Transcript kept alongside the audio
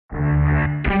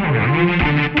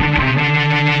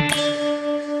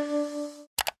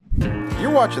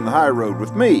watching The High Road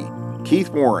with me,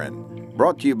 Keith Warren,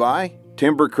 brought to you by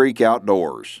Timber Creek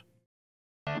Outdoors.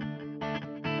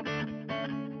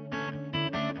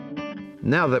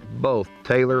 Now that both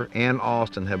Taylor and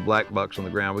Austin have black bucks on the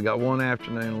ground, we got one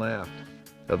afternoon left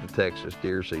of the Texas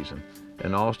deer season.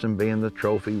 And Austin, being the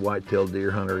trophy whitetail deer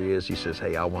hunter he is, he says,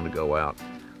 hey, I want to go out.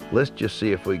 Let's just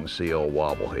see if we can see old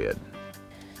Wobble Head.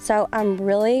 So I'm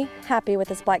really happy with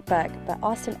this black buck, but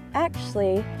Austin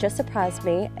actually just surprised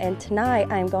me, and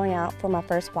tonight I'm going out for my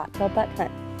first whitetail buck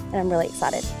hunt, and I'm really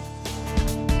excited.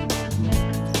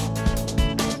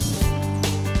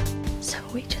 So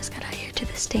we just got out here to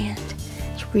the stand.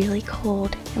 It's really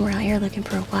cold, and we're out here looking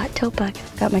for a whitetail buck.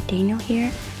 I've got my Daniel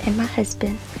here and my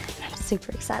husband, and I'm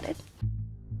super excited.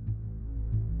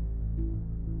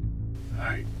 All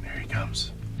right, here he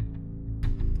comes.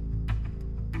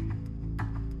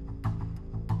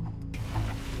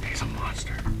 He's a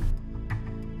monster.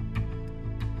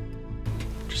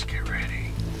 Just get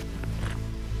ready.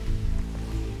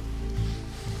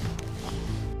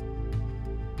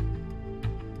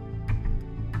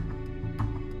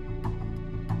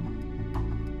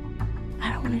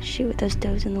 I don't want to shoot with those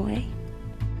does in the way.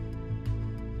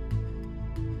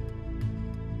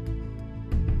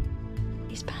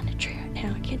 He's behind a tree right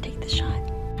now. I can't take the shot.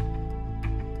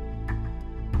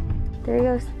 There he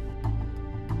goes.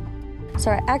 So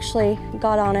I actually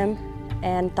got on him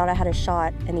and thought I had a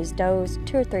shot, and these does,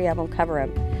 2 or 3 of them, cover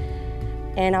him.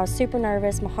 And I was super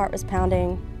nervous, my heart was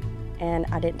pounding, and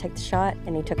I didn't take the shot,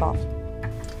 and he took off.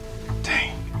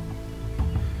 Dang.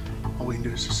 All we can do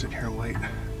is just sit here and wait.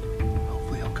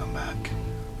 Hopefully he'll come back.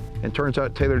 And turns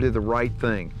out Taylor did the right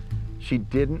thing. She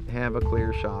didn't have a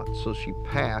clear shot, so she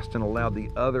passed and allowed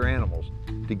the other animals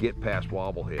to get past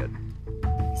Wobble Head.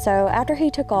 So after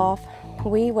he took off,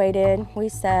 we waited, we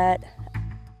sat.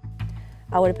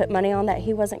 I would have put money on that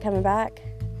he wasn't coming back,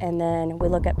 and then we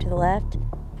look up to the left,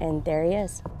 and there he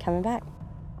is, coming back.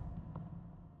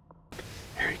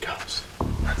 Here he comes.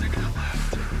 Nothing to the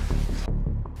left.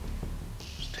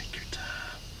 Just take your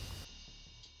time.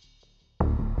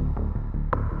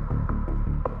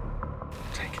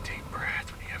 Take a deep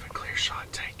breath. When you have a clear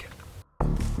shot, take it.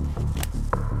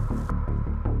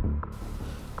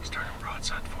 He's turning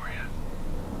broadside for you.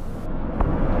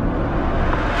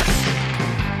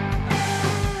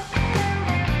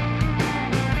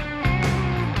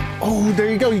 Oh, there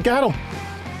you go. You got him.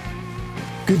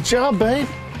 Good job, babe.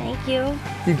 Thank you.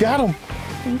 You got him.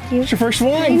 Thank you. It's your first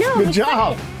one. I know. Good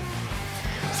job.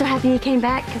 So happy he came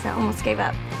back because I almost gave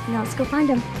up. Now let's go find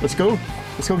him. Let's go.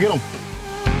 Let's go get him.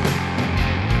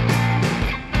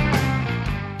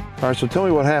 All right, so tell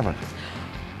me what happened.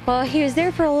 Well, he was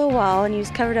there for a little while, and he was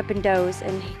covered up in does,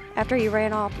 and after he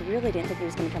ran off, we really didn't think he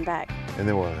was going to come back. And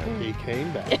then what happened? He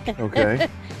came back. Okay.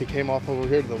 He came off over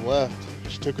here to the left.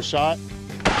 Just took a shot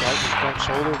right in the front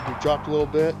shoulder. We dropped a little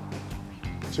bit.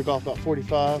 Took off about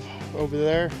 45 over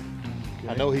there. Okay.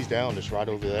 I know he's down just right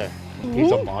over there.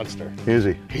 He's a monster. Is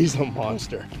he? He's a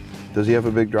monster. Does he have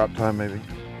a big drop time, maybe?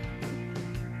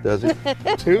 Does he?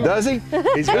 2. Does he?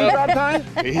 He's got a drop time?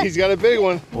 He's got a big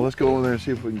one. Well, let's go over there and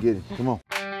see if we can get him. Come on.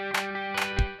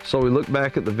 So we look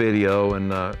back at the video,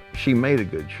 and she made a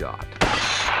good shot.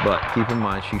 But keep in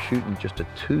mind, she's shooting just a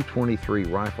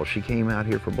 .223 rifle. She came out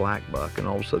here for black buck, and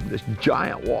all of a sudden this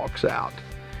giant walks out.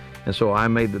 And so I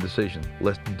made the decision,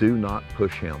 let's do not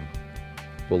push him.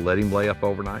 We'll let him lay up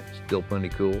overnight, still plenty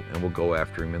cool, and we'll go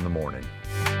after him in the morning.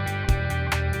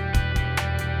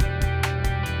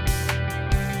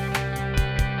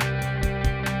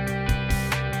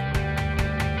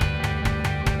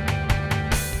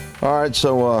 All right,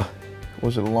 so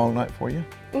was it a long night for you?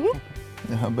 Mm-hmm.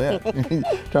 I bet.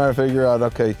 Trying to figure out,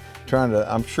 okay,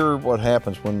 I'm sure what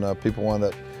happens when people wind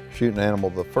up shooting an animal,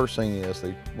 the first thing is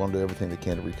they want to do everything they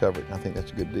can to recover it, and I think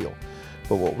that's a good deal.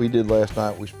 But what we did last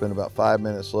night, we spent about 5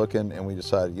 minutes looking, and we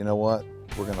decided, you know what,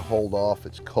 we're gonna hold off.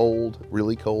 It's cold,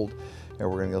 really cold, and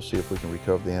we're gonna go see if we can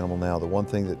recover the animal now. The one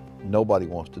thing that nobody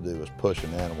wants to do is push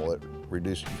an animal. It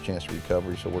reduces your chance of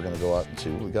recovery, so we're gonna go out and see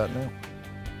what we got now.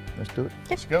 Let's do it.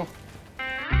 Let's go.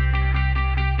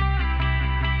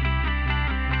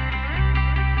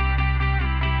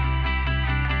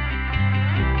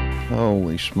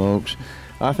 Holy smokes.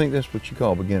 I think that's what you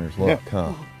call beginner's luck,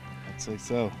 huh? I'd say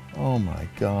so. Oh my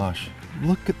gosh.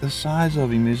 Look at the size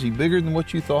of him. Is he bigger than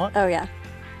what you thought? Oh, yeah.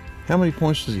 How many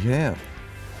points does he have?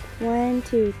 1,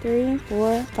 2, 3,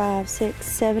 4, 5, 6,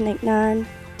 7, 8, 9,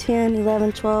 10,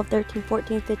 11, 12, 13,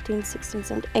 14, 15, 16,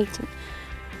 17, 18,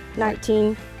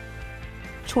 19,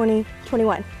 20,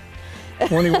 21.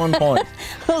 21 points.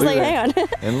 I was like, hang on.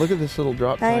 And look at this little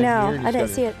drop tine I know. here. I didn't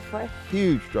see it before.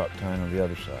 Huge drop tine on the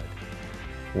other side.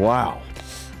 Wow.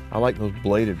 I like those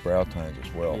bladed brow tines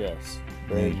as well. Yes,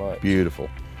 very much. Beautiful.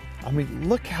 I mean,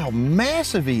 look how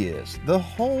massive he is, the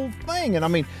whole thing. And I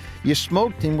mean, you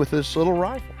smoked him with this little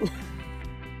rifle.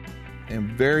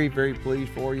 I'm very, very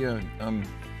pleased for you. And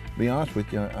be honest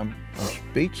with you, I'm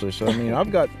speechless. I mean,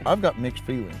 I've got mixed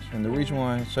feelings. And the reason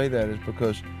why I say that is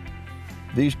because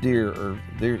these deer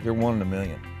they're 1 in a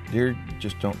million. Deer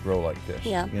just don't grow like this.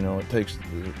 Yeah. You know, it takes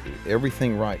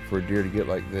everything right for a deer to get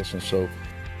like this. And so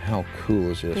how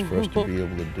cool is this for us to be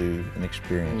able to do and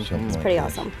experience something like this? It's pretty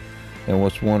awesome. And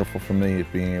what's wonderful for me is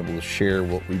being able to share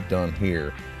what we've done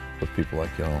here with people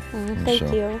like y'all. Thank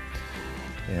you.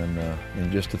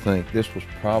 And just to think, this was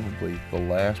probably the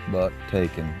last buck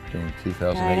taken during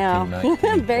 2018-19. I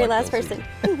know. Very last person.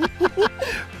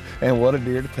 And what a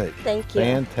deer to take. Thank you.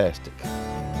 Fantastic.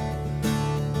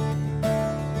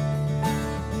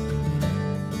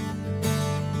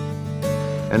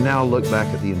 And now look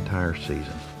back at the entire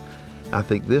season. I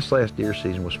think this last deer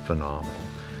season was phenomenal.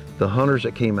 The hunters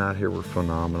that came out here were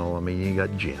phenomenal. I mean, you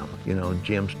got Jim. You know,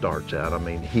 Jim starts out. I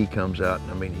mean, he comes out,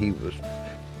 and I mean,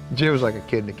 Jim was like a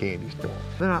kid in a candy store.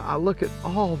 Then I look at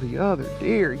all the other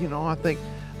deer. You know, I think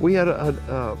we had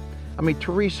I mean,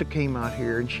 Teresa came out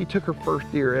here, and she took her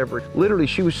first deer ever. Literally,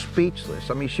 she was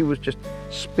speechless. I mean, she was just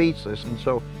speechless. And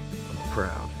so I'm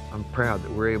proud. I'm proud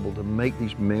that we're able to make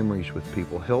these memories with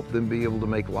people, help them be able to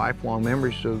make lifelong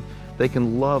memories so they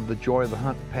can love the joy of the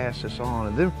hunt and pass this on.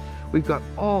 And then we've got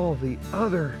all the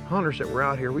other hunters that were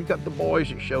out here. We've got the boys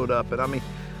that showed up, and I mean,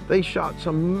 they shot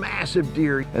some massive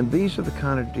deer. And these are the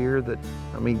kind of deer that,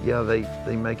 I mean, yeah,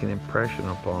 they make an impression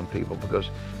upon people because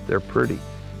they're pretty.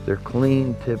 They're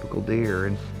clean, typical deer,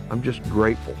 and I'm just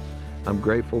grateful. I'm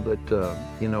grateful that,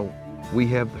 you know, we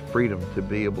have the freedom to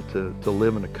be able to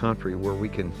live in a country where we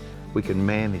can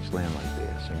manage land like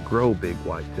this and grow big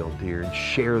whitetail deer and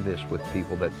share this with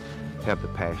people that have the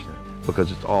passion,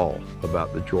 because it's all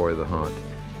about the joy of the hunt.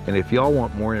 And if y'all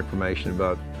want more information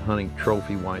about hunting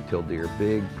trophy whitetail deer,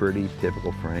 big, pretty,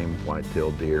 typical frame whitetail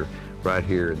deer right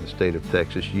here in the state of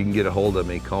Texas, you can get a hold of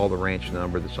me. Call the ranch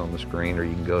number that's on the screen, or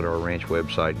you can go to our ranch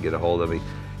website and get a hold of me.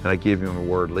 And I give you a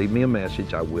word, leave me a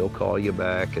message, I will call you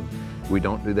back. And we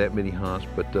don't do that many hunts,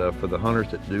 but for the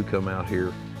hunters that do come out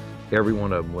here, every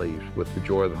one of them leaves with the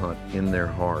joy of the hunt in their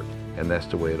heart, and that's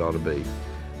the way it ought to be.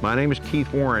 My name is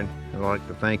Keith Warren, and I'd like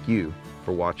to thank you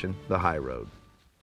for watching The High Road.